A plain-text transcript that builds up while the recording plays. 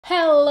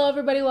Hello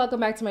everybody,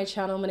 welcome back to my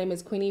channel. My name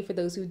is Queenie. For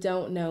those who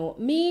don't know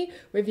me,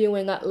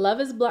 reviewing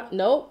Love is Blind.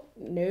 No,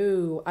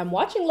 I'm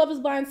watching Love is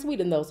Blind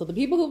Sweden though, so the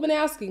people who've been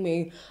asking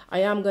me, I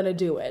am gonna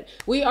do it.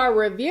 We are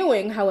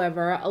reviewing,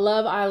 however,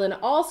 Love Island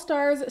All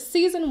Stars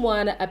Season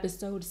 1,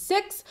 Episode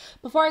 6.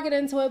 Before I get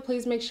into it,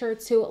 please make sure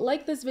to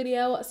like this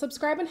video,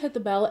 subscribe and hit the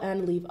bell,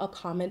 and leave a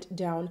comment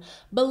down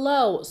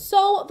below.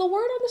 So the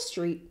word on the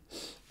street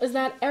is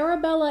that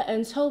Arabella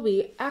and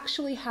Toby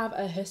actually have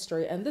a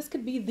history, and this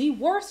could be the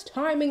worst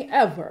timing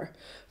ever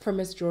for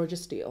Miss Georgia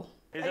Steele.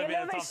 Are you a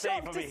little bit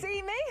shocked to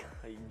see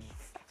me?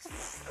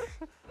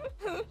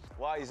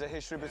 Why, is there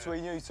history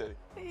between you two?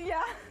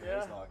 Yeah.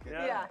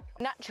 Yeah.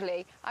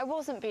 Naturally, I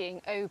wasn't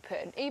being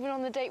open, even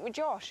on the date with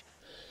Josh.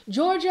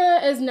 Georgia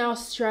is now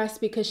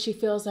stressed because she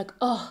feels like,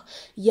 oh,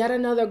 yet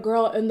another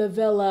girl in the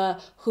villa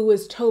who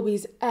is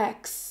Toby's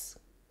ex.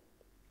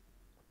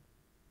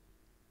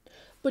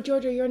 But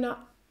Georgia, you're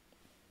not.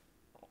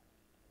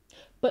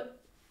 But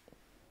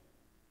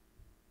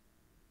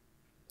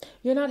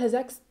you're not his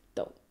ex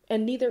though,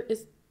 and neither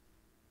is.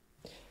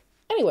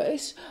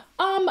 Anyways,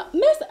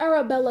 Miss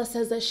Arabella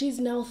says that she's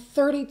now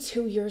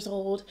 32 years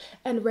old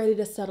and ready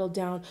to settle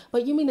down.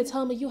 But you mean to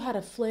tell me you had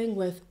a fling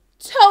with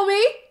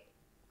Toby,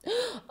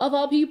 of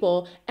all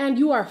people, and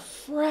you are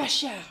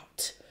fresh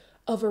out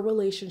of a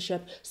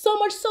relationship? So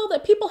much so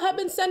that people have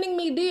been sending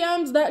me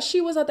DMs that she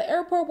was at the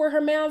airport with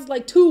her man's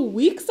like 2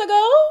 weeks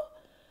ago.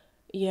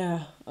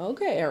 Yeah,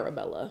 okay,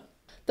 Arabella.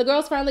 The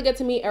girls finally get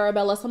to meet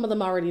Arabella. Some of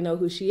them already know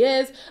who she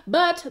is,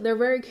 but they're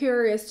very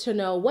curious to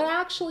know what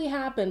actually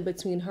happened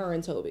between her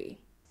and Toby.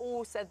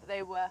 All said that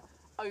they were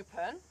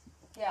open.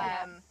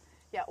 Yeah.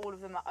 Yeah, all of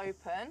them are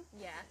open.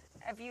 Yeah.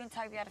 Have you and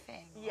Toby had a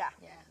thing? Yeah,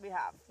 we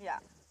have. Yeah,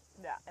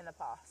 in the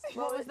past.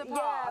 What was the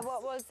past? Yeah,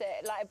 what was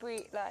it? Like a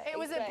brief, like. It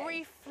was a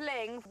brief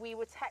fling. We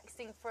were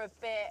texting for a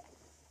bit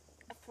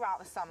throughout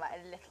the summer, a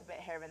little bit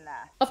here and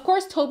there. Of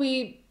course,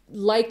 Toby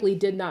likely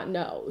did not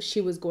know she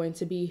was going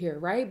to be here,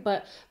 right?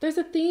 But there's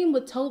a theme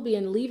with Toby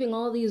and leaving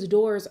all these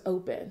doors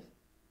open.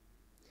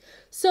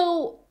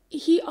 So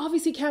he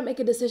obviously can't make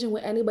a decision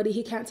with anybody.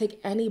 He can't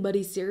take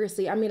anybody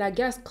seriously. I mean, I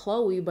guess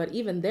Chloe, but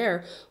even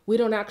there, we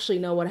don't actually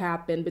know what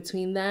happened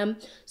between them.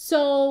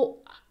 So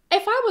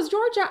if I was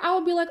Georgia, I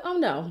would be like, oh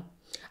no,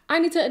 I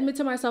need to admit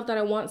to myself that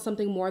I want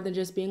something more than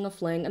just being a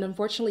fling. And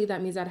unfortunately,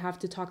 that means I'd have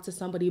to talk to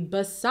somebody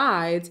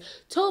besides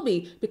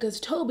Toby,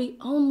 because Toby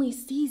only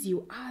sees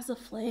you as a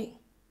fling.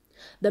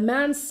 The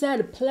man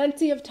said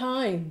plenty of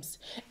times,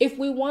 if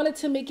we wanted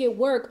to make it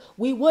work,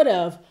 we would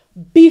have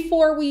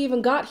before we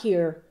even got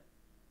here.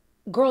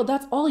 Girl,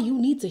 that's all you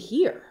need to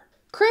hear.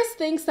 Chris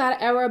thinks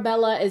that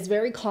Arabella is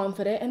very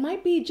confident and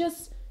might be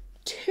just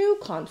too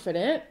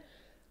confident.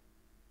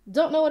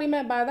 Don't know what he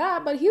meant by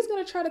that, but he's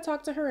going to try to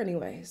talk to her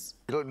anyways.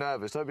 You look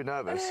nervous, don't be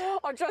nervous.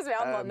 Oh, trust me,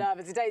 I'm not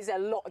nervous. It takes a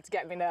lot to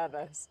get me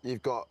nervous.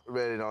 You've got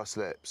really nice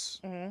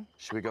lips.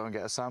 Should we go and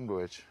get a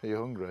sandwich? Are you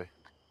hungry?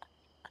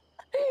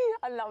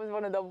 And that was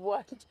one of the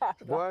worst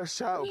chats. Worst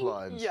chat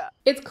lines? Yeah.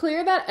 It's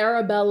clear that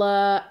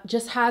Arabella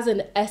just has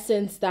an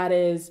essence that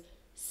is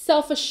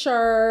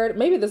self-assured.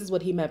 Maybe this is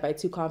what he meant by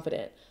too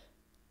confident.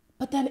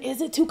 But then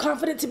is it too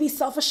confident to be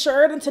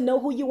self-assured and to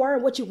know who you are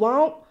and what you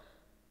want?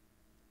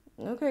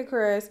 Okay,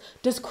 Chris.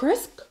 Does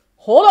Chris,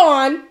 hold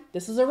on.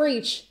 This is a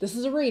reach,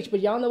 but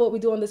y'all know what we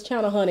do on this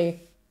channel,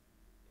 honey.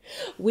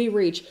 We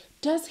reach.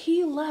 Does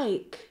he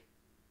like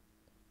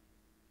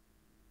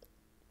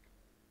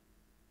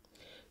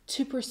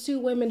to pursue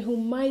women who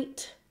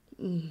might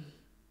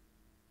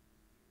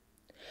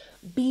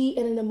be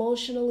in an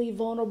emotionally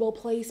vulnerable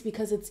place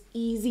because it's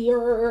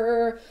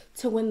easier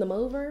to win them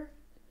over?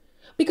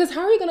 Because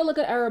how are you going to look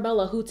at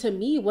Arabella, who to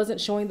me wasn't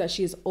showing that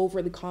she's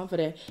overly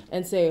confident,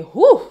 and say,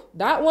 whew,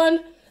 that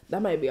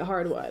might be a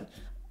hard one.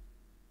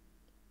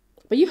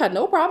 But you had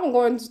no problem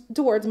going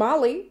towards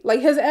Molly.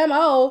 Like, his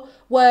MO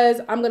was,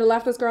 I'm going to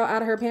laugh this girl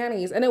out of her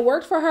panties. And it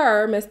worked for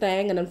her, Miss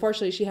Thang, and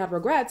unfortunately she had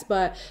regrets,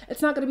 but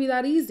it's not going to be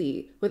that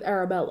easy with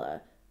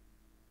Arabella.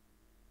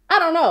 I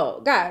don't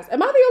know. Guys,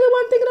 am I the only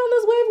one thinking on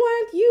this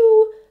wavelength?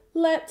 You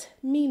let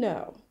me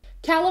know.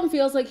 Callum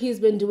feels like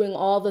he's been doing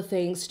all the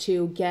things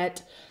to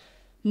get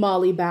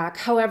Molly back.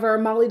 However,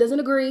 Molly doesn't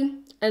agree.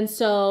 And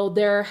so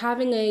they're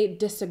having a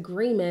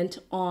disagreement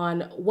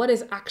on what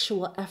is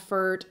actual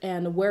effort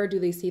and where do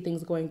they see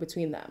things going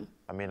between them.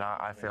 I mean,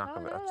 I feel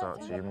like I've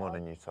talked to you more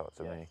than you talk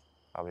to me,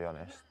 I'll be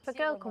honest. If a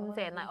girl comes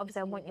in, like, obviously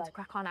I want you to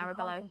crack on,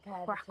 Arabella,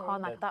 crack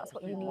on, like, that's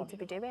what you need to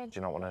be doing. Do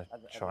you not want to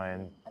try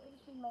and,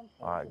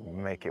 like,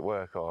 make it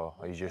work, or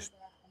are you just,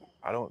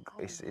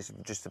 it's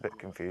just a bit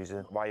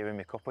confusing. Why are you in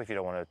my couple if you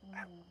don't want to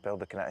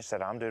build a connection?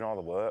 Said I'm doing all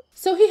the work.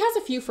 So he has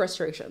a few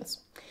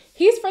frustrations.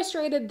 He's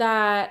frustrated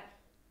that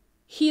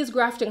he is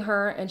grafting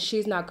her and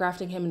she's not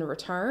grafting him in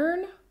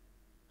return.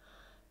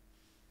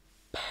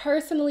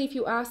 Personally, if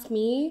you ask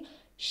me,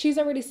 she's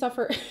already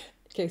suffered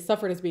Okay,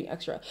 suffered as being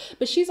extra.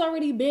 But she's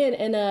already been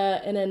in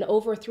an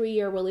over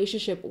 3-year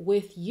relationship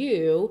with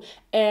you.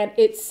 And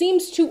it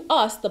seems to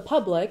us, the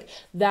public,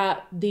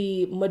 that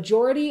the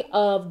majority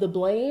of the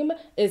blame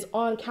is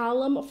on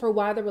Callum for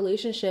why the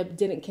relationship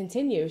didn't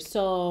continue.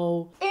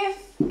 So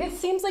if it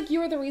seems like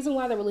you're the reason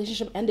why the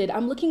relationship ended,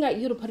 I'm looking at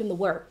you to put in the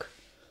work.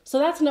 So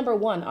that's number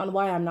 1 on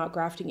why I'm not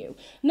grafting you.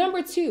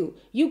 Number 2,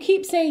 you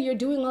keep saying you're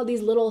doing all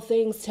these little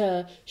things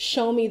to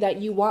show me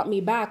that you want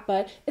me back,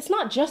 but it's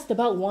not just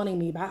about wanting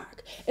me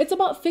back. It's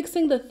about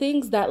fixing the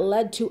things that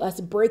led to us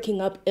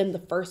breaking up in the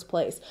first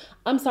place.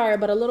 I'm sorry,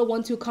 but a little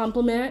 1-2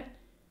 compliment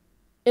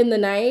in the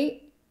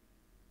night,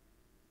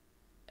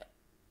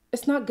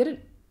 it's not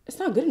good. It's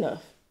not good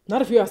enough.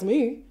 Not if you ask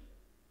me.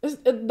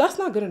 That's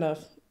not good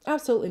enough.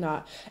 Absolutely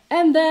not.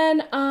 And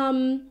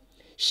then,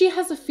 she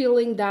has a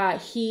feeling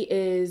that he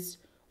is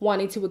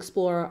wanting to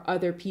explore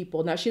other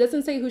people. Now, she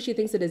doesn't say who she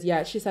thinks it is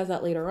yet. She says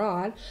that later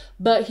on.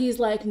 But he's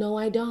like, no,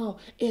 I don't.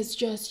 It's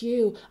just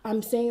you.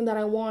 I'm saying that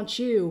I want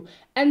you.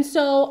 And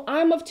so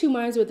I'm of two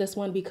minds with this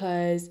one,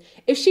 because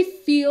if she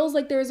feels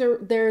like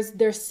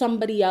there's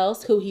somebody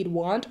else who he'd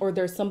want, or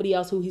there's somebody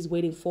else who he's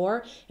waiting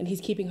for, and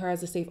he's keeping her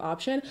as a safe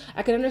option,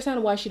 I can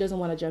understand why she doesn't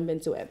want to jump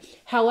into it.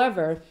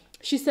 However,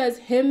 she says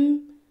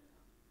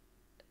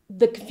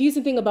the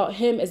confusing thing about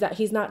him is that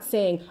he's not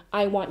saying,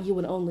 I want you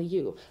and only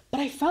you. But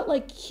I felt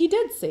like he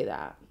did say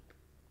that.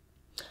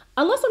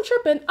 Unless I'm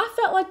tripping, I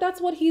felt like that's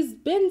what he's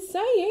been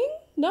saying.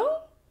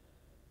 No?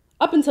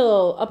 Up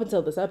until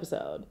this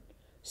episode.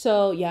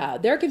 So yeah,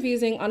 they're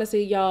confusing.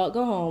 Honestly, y'all,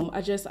 go home.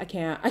 I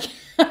can't.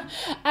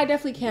 I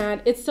definitely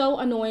can't. It's so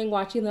annoying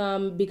watching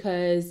them,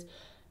 because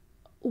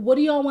what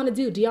do y'all want to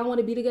do? Do y'all want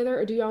to be together,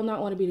 or do y'all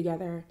not want to be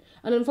together?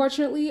 And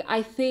unfortunately,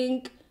 I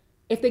think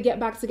if they get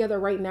back together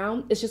right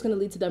now, it's just going to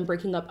lead to them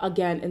breaking up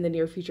again in the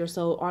near future.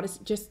 So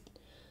honestly, just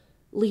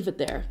leave it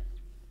there.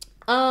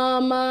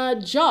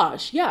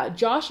 Josh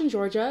and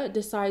Georgia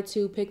decide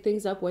to pick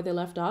things up where they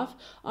left off.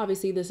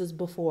 Obviously, this is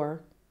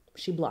before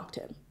she blocked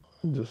him.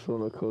 Just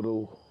want to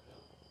cuddle.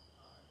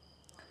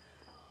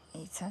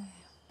 Me too.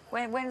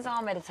 When's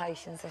our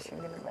meditation session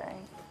going to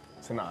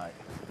be? Tonight.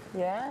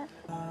 Yeah?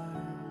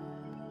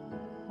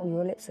 Oh,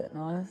 your lips look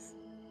nice.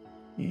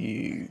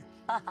 You.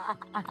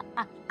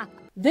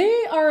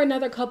 They are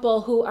another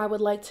couple who I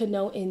would like to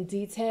know in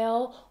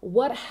detail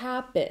what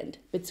happened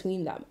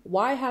between them.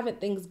 Why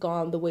haven't things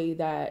gone the way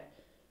that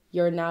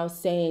you're now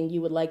saying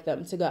you would like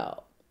them to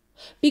go?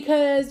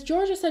 Because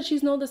Georgia said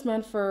she's known this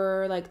man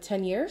for like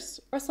 10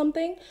 years or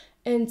something.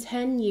 In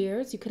 10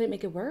 years, you couldn't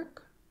make it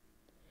work?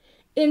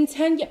 In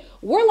 10 years,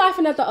 we're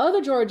laughing at the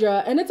other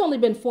Georgia, and it's only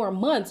been 4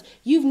 months.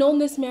 You've known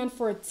this man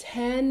for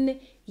 10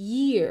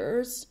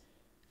 years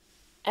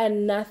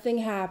and nothing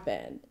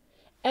happened.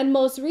 And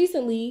most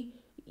recently,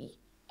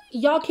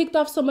 y'all kicked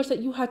off so much that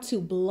you had to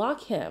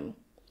block him.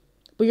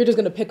 But you're just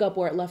going to pick up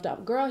where it left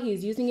off. Girl,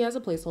 he's using you as a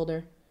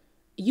placeholder.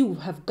 You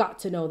have got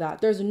to know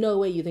that. There's no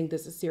way you think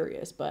this is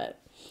serious,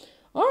 but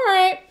all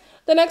right.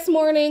 The next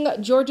morning,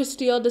 Georgia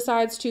Steele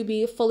decides to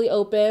be fully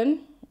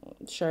open.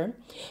 Sure.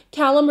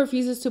 Callum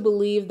refuses to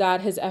believe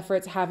that his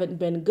efforts haven't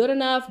been good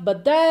enough,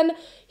 but then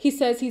he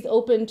says he's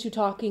open to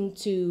talking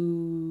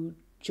to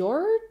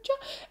Georgia?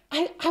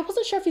 I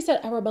wasn't sure if he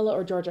said Arabella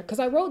or Georgia, because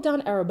I wrote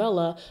down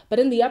Arabella, but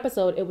in the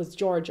episode, it was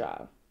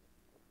Georgia.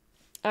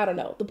 I don't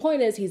know. The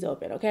point is, he's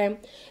open, okay?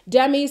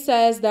 Demi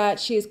says that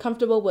she's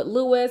comfortable with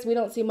Lewis. We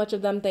don't see much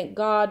of them, thank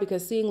God,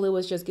 because seeing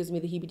Lewis just gives me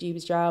the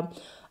heebie-jeebies job.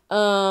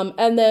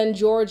 And then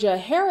Georgia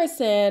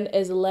Harrison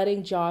is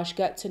letting Josh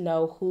get to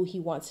know who he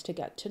wants to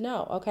get to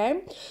know,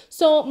 okay?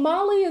 So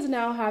Molly is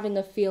now having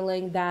a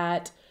feeling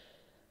that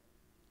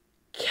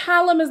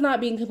Callum is not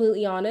being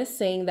completely honest,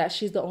 saying that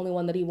she's the only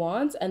one that he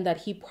wants, and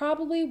that he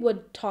probably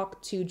would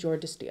talk to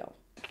Georgia Steele.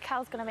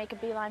 Cal's gonna make a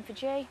beeline for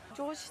G.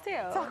 George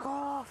Steele? Fuck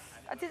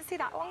off. I didn't see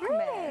that one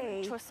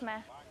Really? Trust me.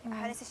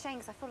 And it's a shame,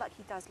 because I feel like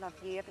he does love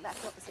you, but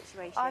that's not the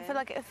situation. I feel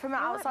like from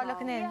outside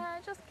looking in. Yeah,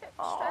 just get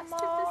stressed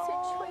with the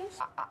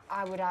situation.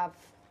 I would have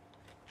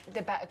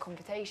the better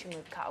conversation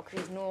with Cal, because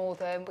he's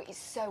northern, but he's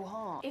so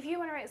hard. If you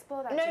want to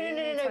explore that, No, you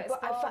need to but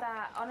explore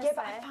that, honestly.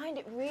 Yeah, but I find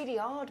it really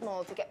hard,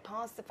 Mol, to get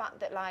past the fact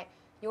that, like,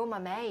 you're my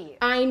mate.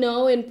 I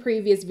know in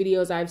previous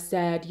videos I've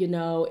said, you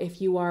know,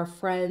 if you are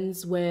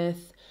friends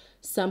with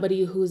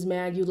somebody whose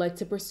man you'd like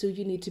to pursue,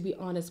 you need to be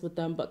honest with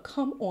them. But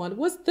come on,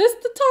 was this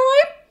the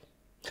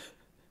time?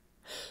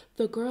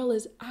 The girl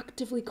is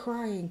actively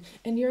crying,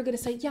 and you're going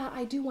to say, yeah,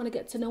 I do want to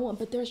get to know him,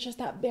 but there's just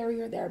that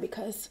barrier there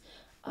because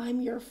I'm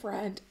your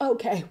friend.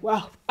 Okay,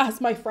 well, as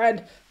my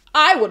friend,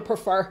 I would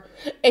prefer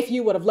if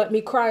you would have let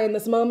me cry in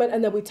this moment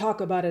and then we talk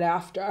about it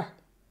after.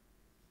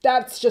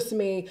 That's just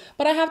me.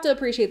 But I have to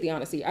appreciate the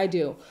honesty. I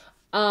do.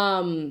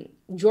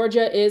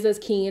 Georgia is as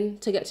keen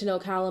to get to know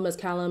Callum as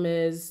Callum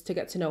is to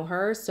get to know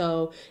her.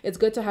 So it's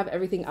good to have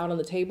everything out on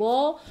the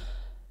table.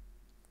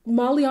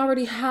 Molly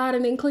already had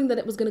an inkling that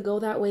it was going to go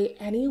that way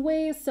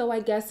anyway. So I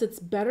guess it's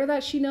better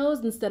that she knows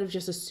instead of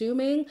just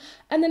assuming.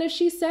 And then if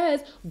she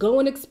says, go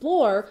and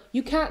explore,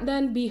 you can't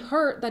then be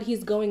hurt that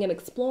he's going and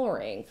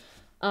exploring.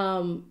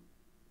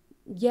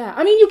 Yeah,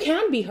 I mean, you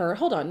can be hurt.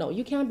 Hold on, no,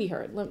 you can be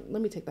hurt. Let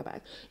me take that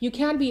back. You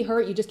can be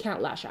hurt, you just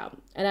can't lash out.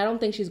 And I don't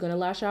think she's going to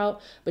lash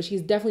out, but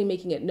she's definitely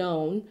making it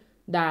known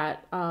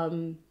that,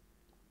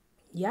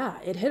 yeah,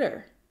 it hit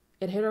her.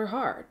 It hit her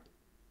hard.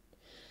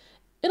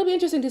 It'll be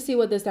interesting to see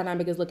what this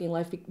dynamic is looking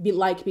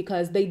like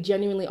because they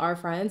genuinely are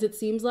friends, it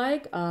seems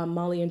like,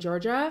 Molly and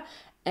Georgia.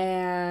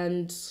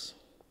 And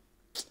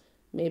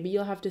maybe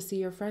you'll have to see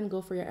your friend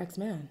go for your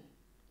ex-man.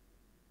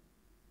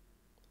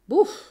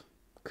 Oof,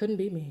 couldn't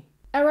be me.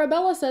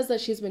 Arabella says that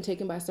she's been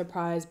taken by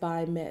surprise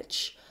by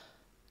Mitch.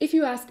 If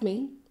you ask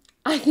me,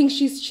 I think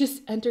she's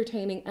just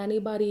entertaining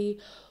anybody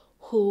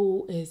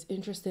who is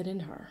interested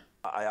in her.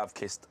 I have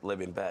kissed Liv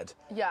in bed.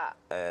 Yeah.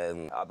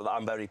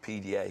 I'm very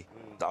PDA.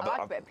 I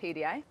like a bit of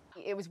PDA.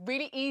 It was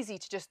really easy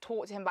to just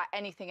talk to him about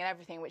anything and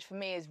everything, which for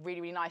me is really,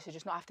 really nice to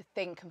just not have to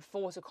think and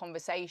force a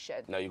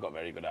conversation. No, you've got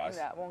very good eyes.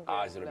 Yeah, one good,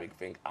 eyes are a big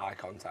thing. Eye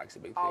contact's a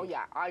big thing. Oh,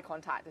 yeah, eye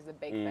contact is a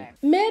big thing.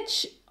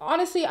 Mitch,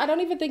 honestly, I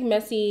don't even think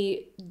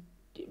Messy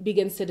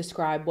begins to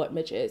describe what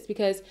Mitch is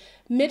because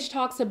Mitch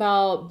talks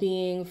about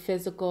being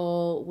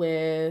physical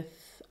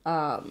with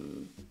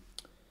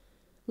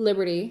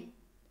Liberty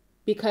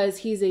because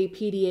he's a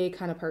PDA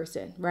kind of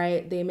person,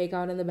 right? They make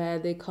out in the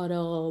bed, they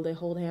cuddle, they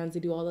hold hands, they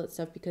do all that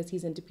stuff because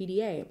he's into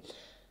PDA.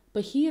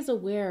 But he is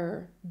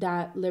aware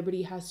that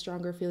Liberty has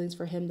stronger feelings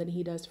for him than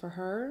he does for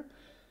her.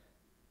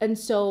 And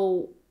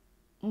so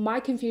my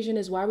confusion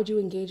is, why would you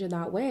engage in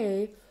that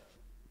way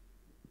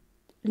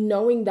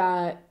knowing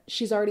that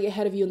she's already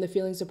ahead of you in the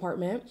feelings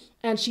department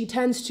and she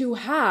tends to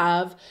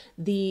have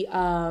the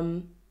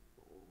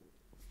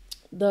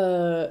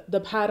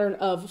pattern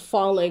of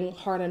falling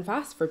hard and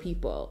fast for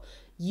people.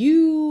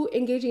 You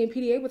engaging in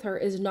PDA with her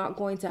is not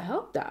going to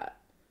help that.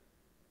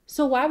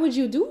 So why would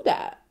you do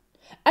that?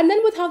 And then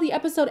with how the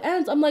episode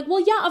ends, I'm like,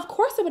 well, yeah, of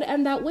course it would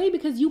end that way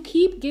because you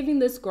keep giving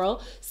this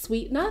girl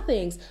sweet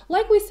nothings.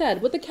 Like we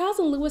said, with the Kaz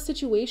and Lewis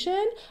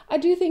situation, I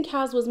do think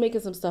Kaz was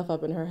making some stuff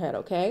up in her head,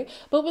 okay?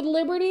 But with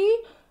Liberty,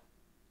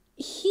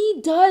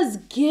 he does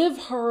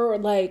give her,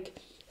 like,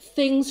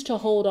 things to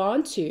hold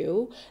on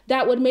to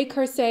that would make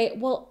her say,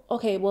 well,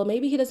 okay, well,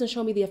 maybe he doesn't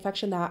show me the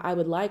affection that I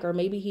would like, or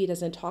maybe he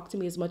doesn't talk to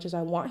me as much as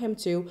I want him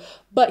to.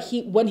 But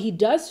when he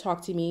does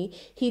talk to me,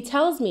 he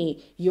tells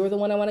me, you're the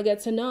one I want to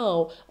get to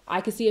know. I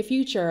can see a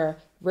future,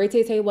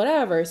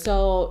 whatever.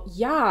 So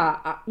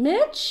yeah,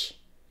 Mitch,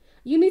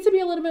 you need to be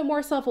a little bit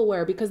more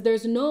self-aware because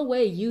there's no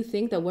way you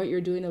think that what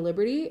you're doing to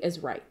Liberty is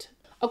right.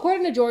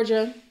 According to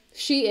Georgia,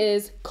 she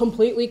is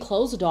completely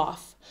closed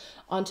off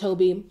on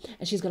Toby,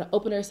 and she's going to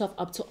open herself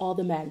up to all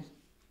the men.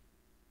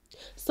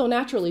 So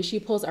naturally, she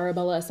pulls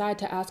Arabella aside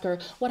to ask her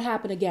what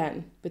happened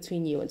again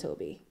between you and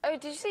Toby. Oh,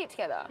 did you sleep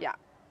together? Yeah.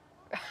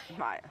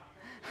 Right.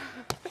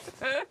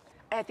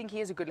 I think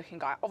he is a good-looking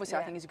guy. Obviously,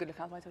 I think he's a good-looking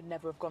guy. Otherwise, I would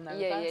never have gone there in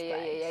the first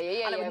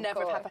place. And I would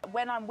never have had...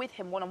 When I'm with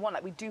him one-on-one,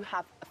 like, we do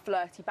have a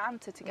flirty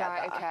banter together.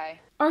 Right, okay.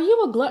 Are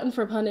you a glutton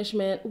for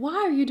punishment? Why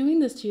are you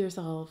doing this to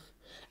yourself?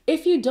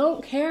 If you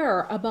don't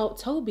care about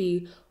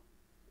Toby,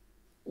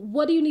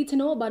 what do you need to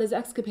know about his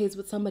escapades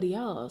with somebody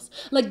else?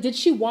 Like, did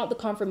she want the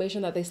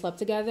confirmation that they slept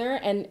together?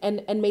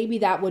 And maybe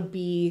that would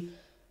be,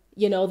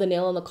 you know, the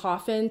nail in the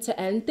coffin to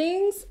end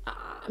things?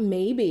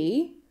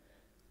 Maybe.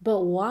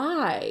 But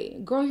why?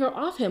 Girl, you're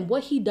off him.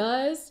 What he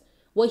does,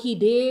 what he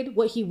did,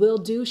 what he will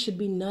do should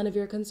be none of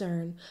your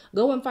concern.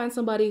 Go and find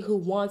somebody who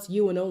wants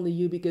you and only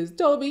you because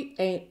Toby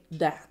ain't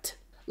that.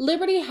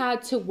 Liberty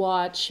had to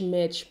watch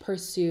Mitch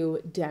pursue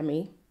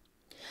Demi.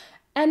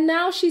 And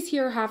now she's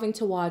here having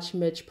to watch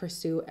Mitch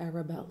pursue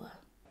Arabella.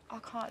 I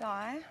can't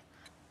lie.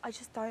 I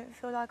just don't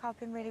feel like I've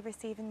been really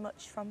receiving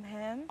much from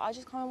him. I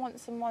just kind of want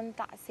someone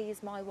that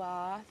sees my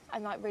worth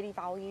and like really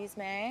values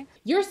me.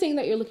 You're saying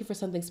that you're looking for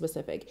something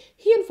specific.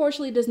 He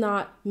unfortunately does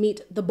not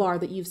meet the bar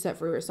that you've set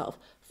for yourself.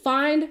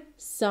 Find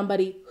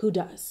somebody who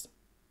does.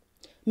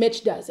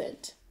 Mitch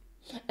doesn't.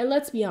 And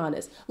let's be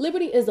honest,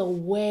 Liberty is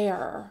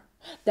aware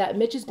that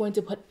Mitch is going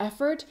to put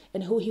effort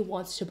in who he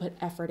wants to put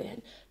effort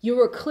in. You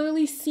are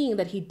clearly seeing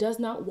that he does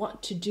not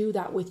want to do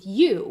that with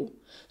you,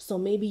 so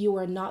maybe you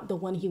are not the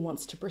one he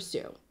wants to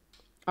pursue.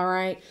 All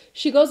right.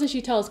 She goes and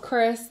she tells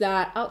Chris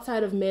that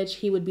outside of Mitch,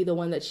 he would be the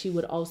one that she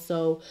would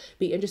also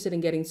be interested in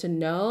getting to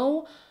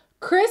know.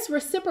 Chris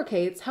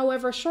reciprocates.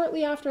 However,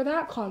 shortly after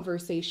that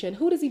conversation,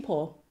 who does he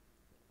pull?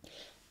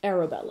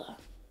 Arabella.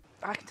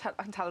 I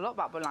can tell a lot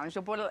about body language.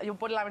 Your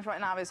body language right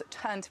now is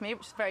turned to me,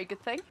 which is a very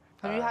good thing.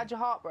 Have you had your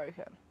heart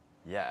broken?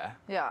 Yeah.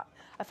 Yeah.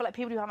 I feel like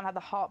people who haven't had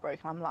the heart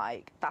broken, I'm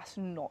like, that's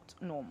not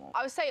normal.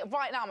 I would say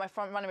right now my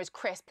front runner is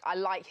Chris. I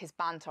like his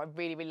banter. I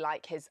really, really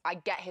like I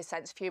get his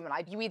sense of humour.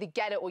 You either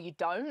get it or you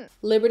don't.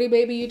 Liberty,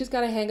 baby, you just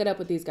gotta hang it up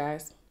with these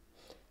guys.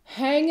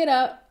 Hang it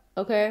up,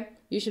 okay?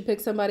 You should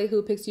pick somebody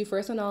who picks you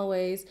first and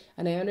always.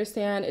 And I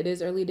understand it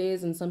is early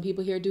days and some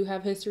people here do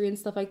have history and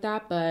stuff like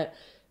that, but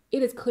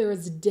it is clear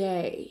as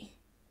day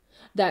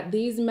that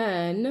these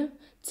men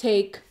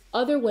take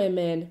other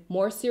women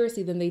more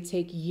seriously than they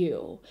take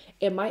you.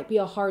 It might be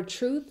a hard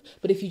truth,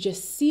 but if you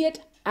just see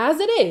it as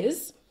it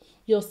is,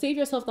 you'll save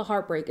yourself the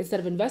heartbreak instead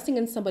of investing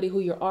in somebody who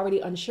you're already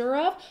unsure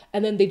of,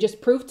 and then they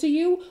just prove to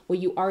you what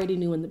you already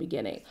knew in the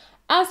beginning.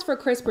 As for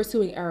Chris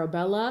pursuing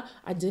Arabella,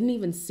 I didn't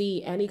even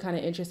see any kind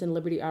of interest in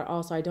Liberty at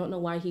all, so I don't know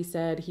why he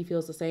said he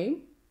feels the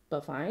same,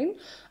 but fine.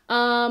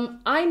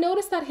 I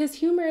noticed that his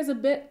humor is a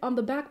bit on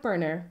the back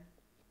burner.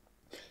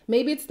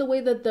 Maybe it's the way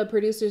that the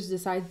producers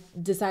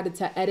decided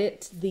to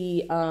edit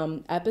the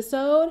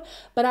episode,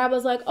 but I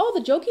was like, oh,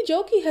 the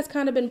jokey has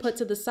kind of been put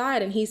to the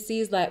side, and he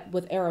sees that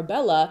with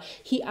Arabella,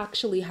 he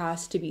actually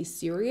has to be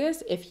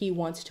serious if he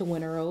wants to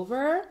win her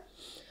over.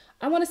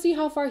 I want to see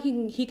how far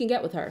he can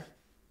get with her.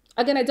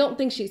 Again, I don't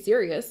think she's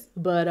serious,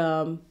 but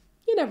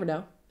you never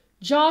know.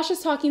 Josh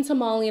is talking to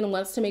Molly and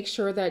wants to make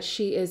sure that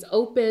she is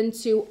open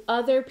to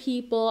other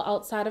people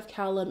outside of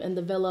Callum in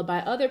the villa. By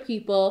other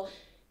people,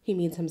 he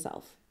means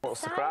himself.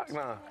 What's the crack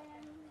now?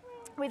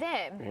 With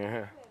him?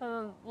 Yeah.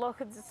 Look,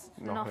 there's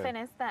nothing,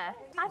 is there?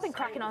 I've been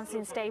cracking on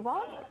since day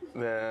one.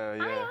 Yeah,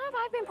 yeah.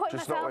 I've been putting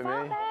myself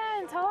out there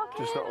and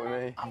talking. Just not with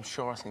me. I'm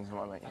sure I seen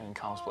something like and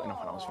Carl splitting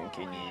up and I was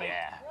thinking,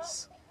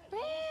 yes.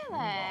 Really?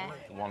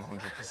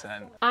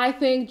 100%. I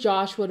think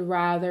Josh would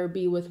rather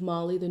be with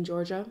Molly than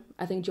Georgia.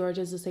 I think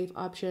Georgia is a safe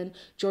option.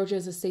 Georgia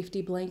is a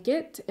safety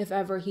blanket if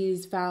ever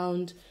he's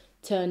found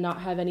to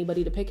not have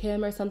anybody to pick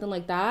him or something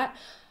like that.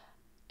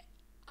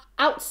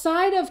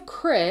 Outside of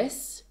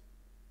Chris,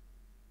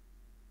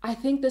 I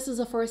think this is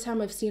the first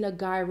time I've seen a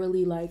guy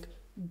really like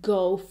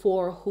go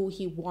for who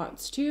he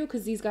wants to,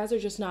 because these guys are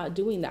just not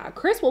doing that.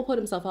 Chris will put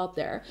himself out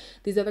there.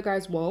 These other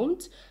guys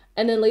won't.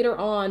 And then later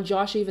on,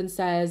 Josh even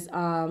says,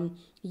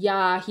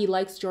 yeah, he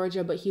likes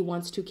Georgia, but he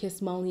wants to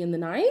kiss Molly in the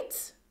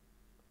night.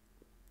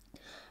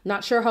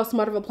 Not sure how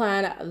smart of a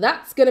plan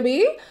that's gonna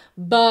be,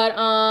 but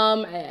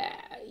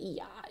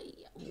yeah,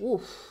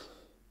 oof.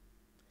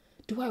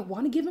 Do I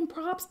want to give him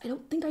props? I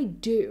don't think I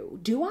do.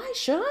 Do I?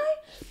 Should I?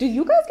 Do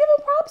you guys give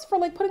him props for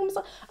like putting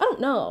himself? I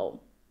don't know.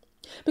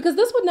 Because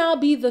this would now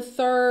be the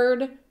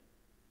third.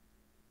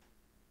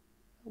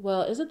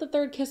 Well, is it the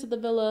third kiss at the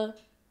villa?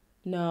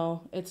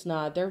 No, it's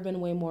not. There have been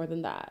way more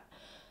than that.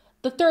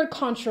 The third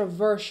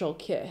controversial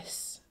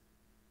kiss.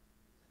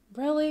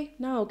 Really?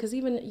 No, because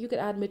even you could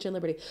add Mitch and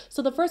Liberty.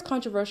 So the first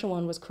controversial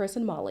one was Chris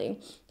and Molly.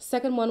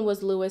 Second one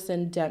was Lewis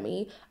and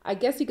Demi. I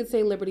guess you could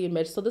say Liberty and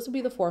Mitch. So this would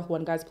be the fourth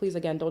one, guys. Please,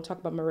 again, don't talk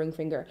about my ring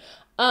finger.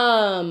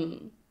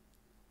 Don't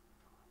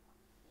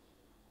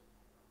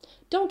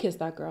kiss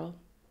that girl.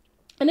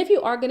 And if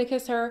you are going to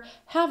kiss her,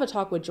 have a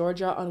talk with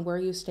Georgia on where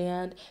you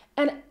stand.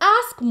 And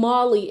ask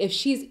Molly if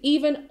she's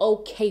even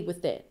okay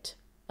with it.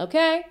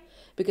 Okay?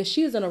 Because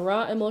she's in a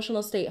raw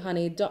emotional state,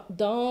 honey.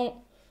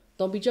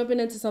 Don't be jumping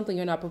into something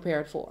you're not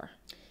prepared for.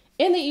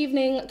 In the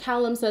evening,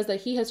 Callum says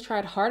that he has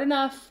tried hard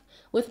enough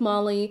with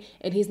Molly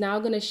and he's now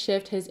going to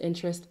shift his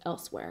interest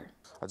elsewhere.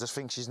 I just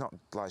think she's not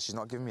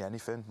giving me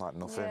anything, like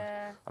nothing.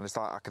 Yeah. And it's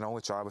like I can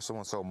only try with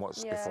someone so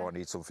much before I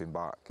need something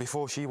back.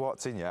 Before she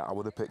walked in, I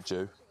would have picked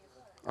you.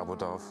 I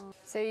would have.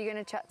 So you're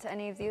going to chat to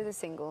any of the other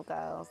single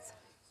girls?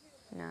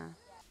 No.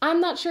 I'm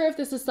not sure if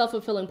this is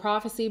self-fulfilling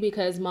prophecy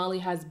because Molly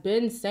has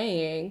been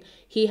saying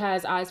he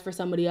has eyes for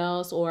somebody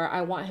else or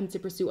I want him to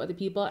pursue other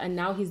people, and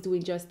now he's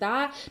doing just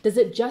that. Does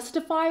it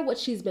justify what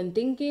she's been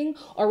thinking,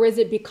 or is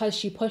it because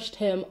she pushed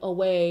him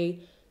away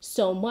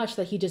so much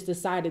that he just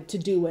decided to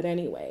do it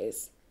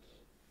anyways?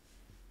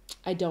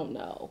 I don't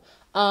know.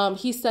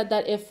 He said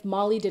that if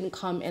Molly didn't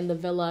come in the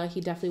villa,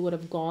 he definitely would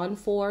have gone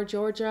for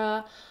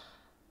Georgia.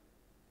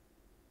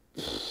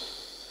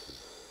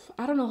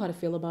 I don't know how to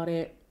feel about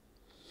it.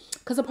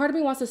 Because a part of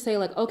me wants to say,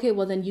 like, okay,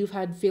 well, then you've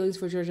had feelings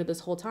for Georgia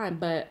this whole time.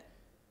 But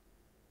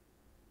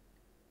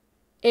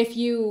if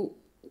you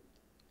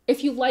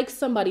like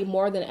somebody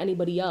more than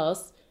anybody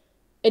else,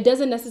 it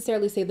doesn't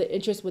necessarily say the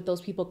interest with those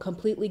people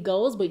completely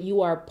goes, but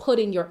you are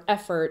putting your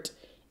effort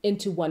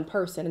into one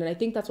person. And I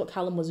think that's what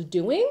Callum was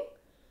doing.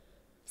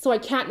 So I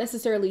can't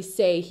necessarily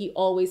say he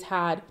always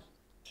had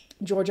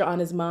Georgia on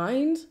his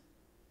mind.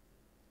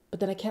 But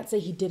then I can't say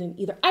he didn't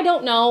either. I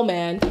don't know,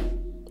 man.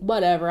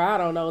 Whatever. I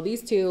don't know.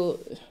 These two...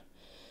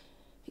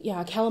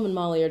 Yeah, Callum and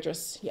Molly are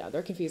just,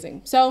 they're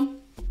confusing. So,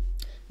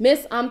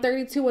 Miss I'm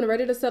 32 and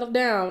ready to settle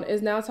down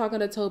is now talking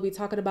to Toby,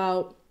 talking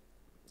about,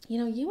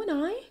 you and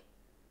I,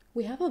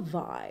 we have a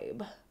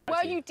vibe.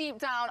 Were you deep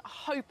down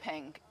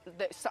hoping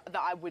that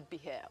I would be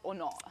here or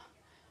not?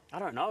 I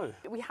don't know.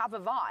 We have a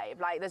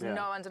vibe, like there's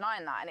no one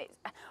denying that,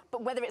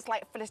 but whether it's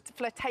like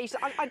flirtatious,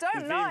 I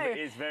don't know.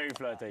 It's very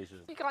flirtatious.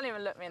 You can't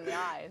even look me in the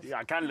eyes. Yeah,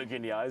 I can look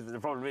in the eyes, but the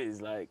problem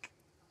is, like,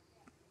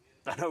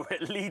 I know where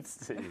it leads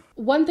to.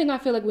 One thing I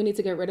feel like we need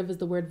to get rid of is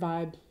the word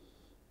vibe.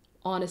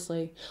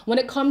 Honestly, when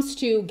it comes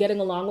to getting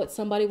along with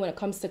somebody, when it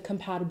comes to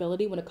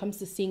compatibility, when it comes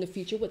to seeing a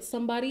future with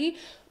somebody,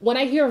 when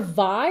I hear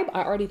vibe,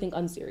 I already think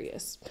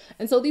unserious.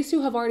 And so these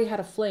two have already had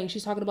a fling.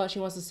 She's talking about she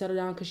wants to settle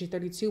down because she's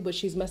 32, but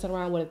she's messing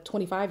around with a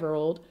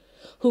 25-year-old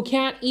who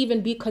can't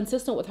even be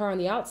consistent with her on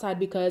the outside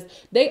because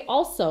they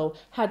also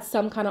had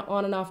some kind of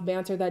on and off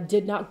banter that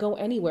did not go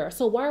anywhere.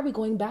 So why are we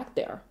going back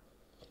there?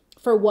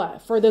 For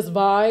what? For this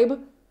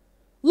vibe?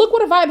 Look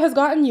what a vibe has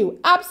gotten you.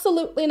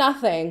 Absolutely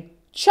nothing.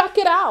 Chuck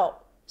it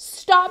out.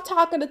 Stop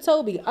talking to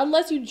Toby.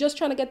 Unless you're just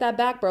trying to get that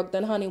back broke,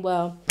 then honey,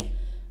 well,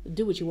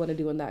 do what you want to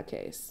do in that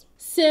case.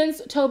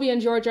 Since Toby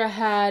and Georgia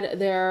had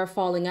their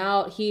falling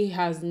out, he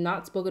has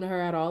not spoken to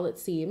her at all, it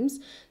seems.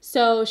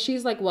 So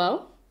she's like,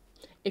 well,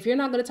 if you're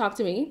not going to talk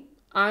to me,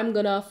 I'm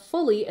going to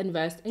fully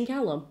invest in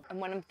Callum. And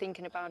when I'm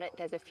thinking about it,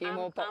 there's a few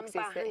more boxes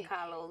that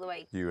Cal all the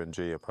way. You and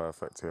G are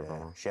perfect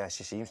together. Yeah,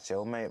 she seems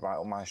chill, mate, right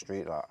up my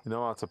street, like. You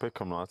know how to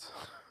pick 'em, lads.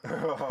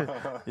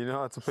 You know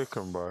how to pick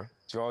 'em, bro.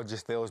 Georgia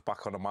Steele's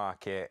back on the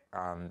market,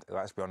 and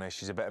let's be honest,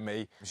 she's a bit of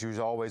me. She was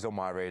always on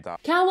my radar.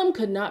 Callum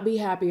could not be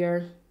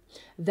happier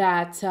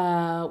that,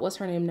 what's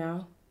her name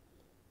now?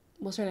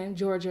 What's her name?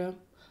 Georgia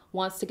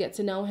wants to get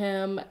to know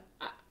him.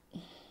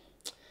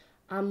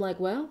 I'm like,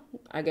 well,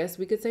 I guess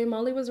we could say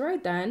Molly was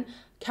right then.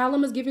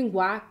 Callum is giving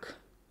whack.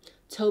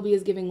 Toby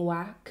is giving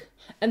whack.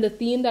 And the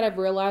theme that I've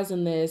realized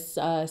in this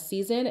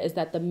season is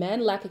that the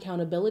men lack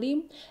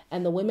accountability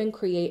and the women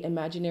create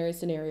imaginary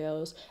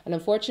scenarios. And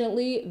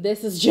unfortunately,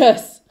 this is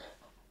just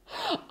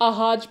a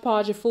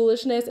hodgepodge of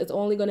foolishness. It's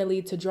only going to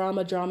lead to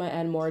drama,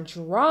 and more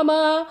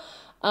drama.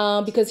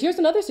 Because here's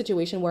another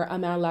situation where a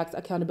man lacks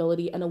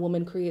accountability and a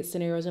woman creates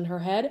scenarios in her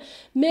head.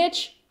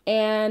 Mitch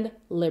and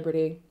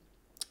Liberty.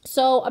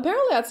 So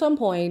apparently at some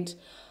point,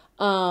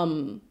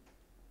 Liberty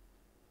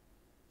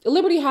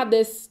had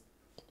this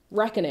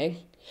reckoning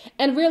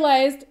and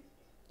realized,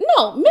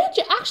 no, Mitch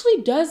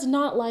actually does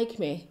not like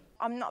me.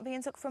 I'm not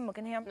being took for a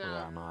mugging him.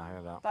 Yeah, no, I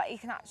hear that. But he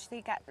can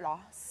actually get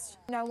lost.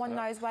 No one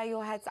knows where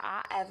your head's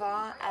at,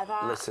 ever.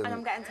 Listen. And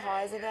I'm getting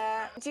tired of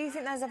it. Do you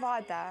think there's a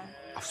vibe there?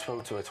 I've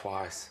spoken to her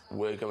twice.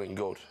 We're going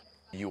good.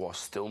 You are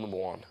still number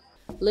one.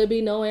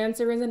 Libby, no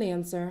answer is an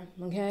answer,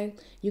 okay?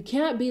 You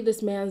can't be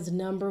this man's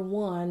number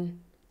one,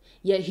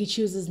 yet he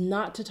chooses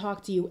not to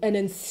talk to you and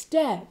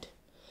instead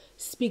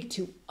speak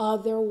to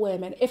other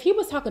women. If he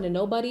was talking to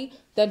nobody,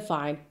 then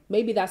fine.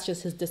 Maybe that's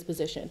just his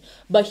disposition.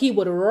 But he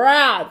would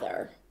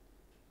rather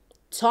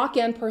talk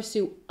and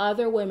pursue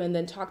other women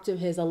than talk to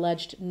his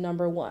alleged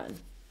number one.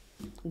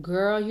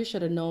 Girl, you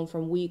should have known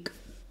from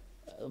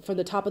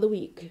the top of the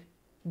week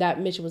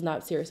that Mitch was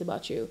not serious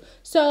about you.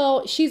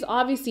 So she's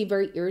obviously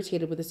very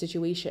irritated with the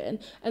situation.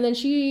 And then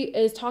she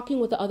is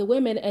talking with the other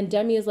women and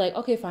Demi is like,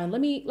 okay, fine,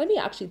 let me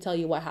actually tell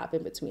you what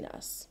happened between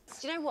us.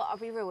 Do you know what? I'll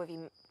be real with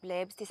you,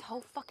 Libs. This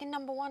whole fucking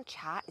number one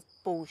chat is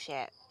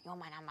bullshit. You're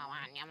my number one,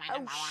 you're my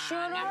number one.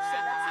 Shut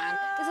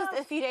up. This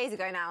was a few days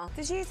ago now.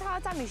 Did you tell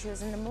Demi she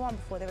was the number one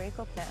before they were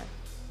coupling?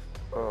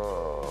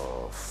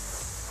 Oh,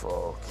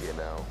 fuck you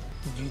know.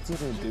 You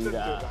didn't do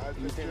that. I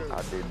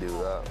did do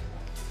that.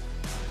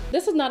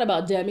 This is not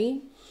about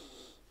Demi,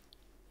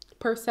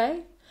 per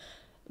se,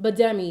 but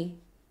Demi,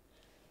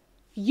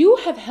 you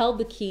have held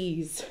the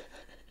keys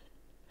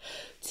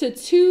to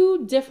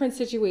 2 different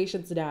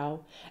situations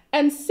now,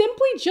 and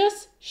simply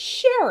just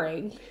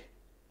sharing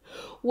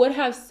would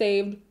have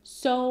saved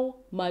so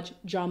much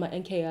drama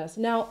and chaos.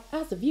 Now,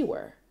 as a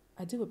viewer,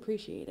 I do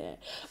appreciate it.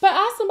 But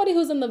as somebody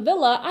who's in the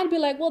villa, I'd be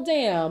like, well,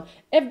 damn,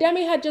 if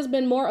Demi had just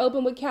been more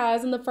open with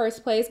Kaz in the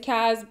first place,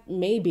 Kaz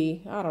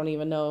maybe, I don't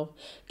even know,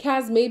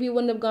 Kaz maybe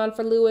wouldn't have gone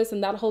for Lewis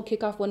and that whole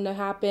kickoff wouldn't have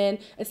happened.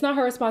 It's not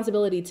her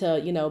responsibility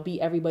to, you know, be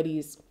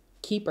everybody's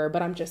keeper,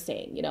 but I'm just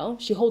saying, you know,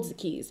 she holds the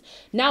keys.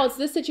 Now it's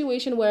this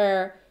situation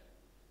where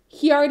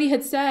he already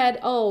had said,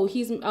 oh,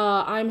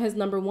 I'm his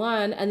number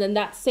one. And then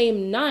that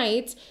same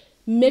night,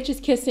 Mitch is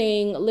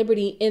kissing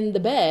Liberty in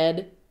the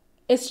bed.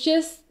 It's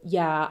just,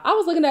 yeah, I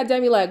was looking at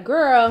Demi like,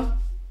 girl,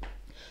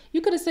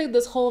 you could have saved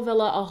this whole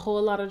villa a whole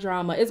lot of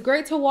drama. It's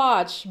great to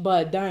watch,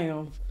 but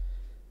damn.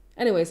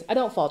 Anyways, I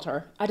don't fault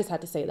her. I just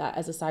had to say that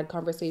as a side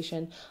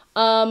conversation.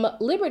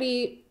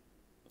 Liberty,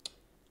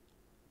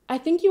 I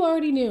think you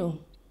already knew.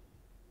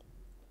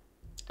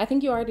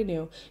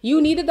 You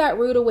needed that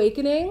rude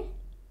awakening,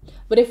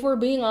 but if we're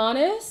being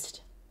honest,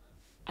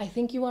 I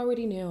think you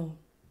already knew.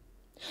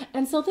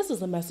 And so this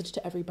is a message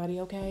to everybody,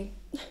 okay?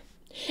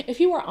 If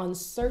you are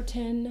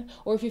uncertain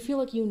or if you feel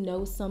like you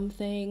know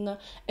something,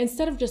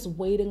 instead of just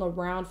waiting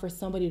around for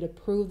somebody to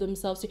prove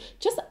themselves to you,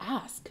 just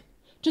ask.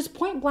 Just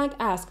point blank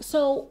ask.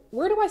 So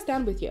where do I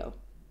stand with you?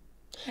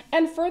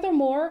 And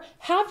furthermore,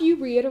 have you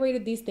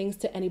reiterated these things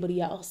to anybody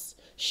else?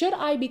 Should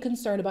I be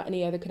concerned about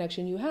any other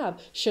connection you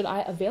have? Should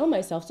I avail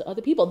myself to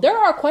other people? There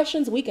are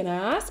questions we can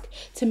ask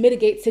to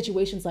mitigate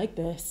situations like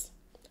this.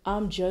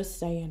 I'm just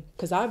saying,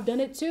 because I've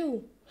done it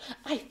too.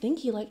 I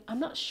think I'm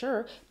not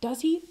sure.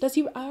 Does he?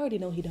 I already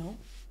know he don't.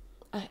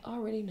 I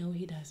already know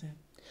he doesn't.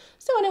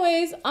 So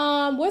anyways,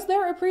 was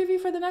there a preview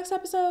for the next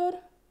episode?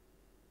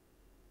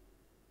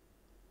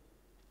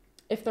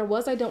 If there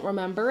was, I don't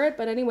remember it.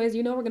 But anyways,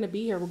 you know we're going to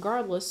be here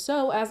regardless.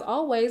 So as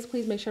always,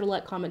 please make sure to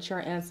like, comment, share,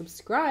 and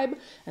subscribe.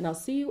 And I'll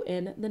see you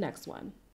in the next one.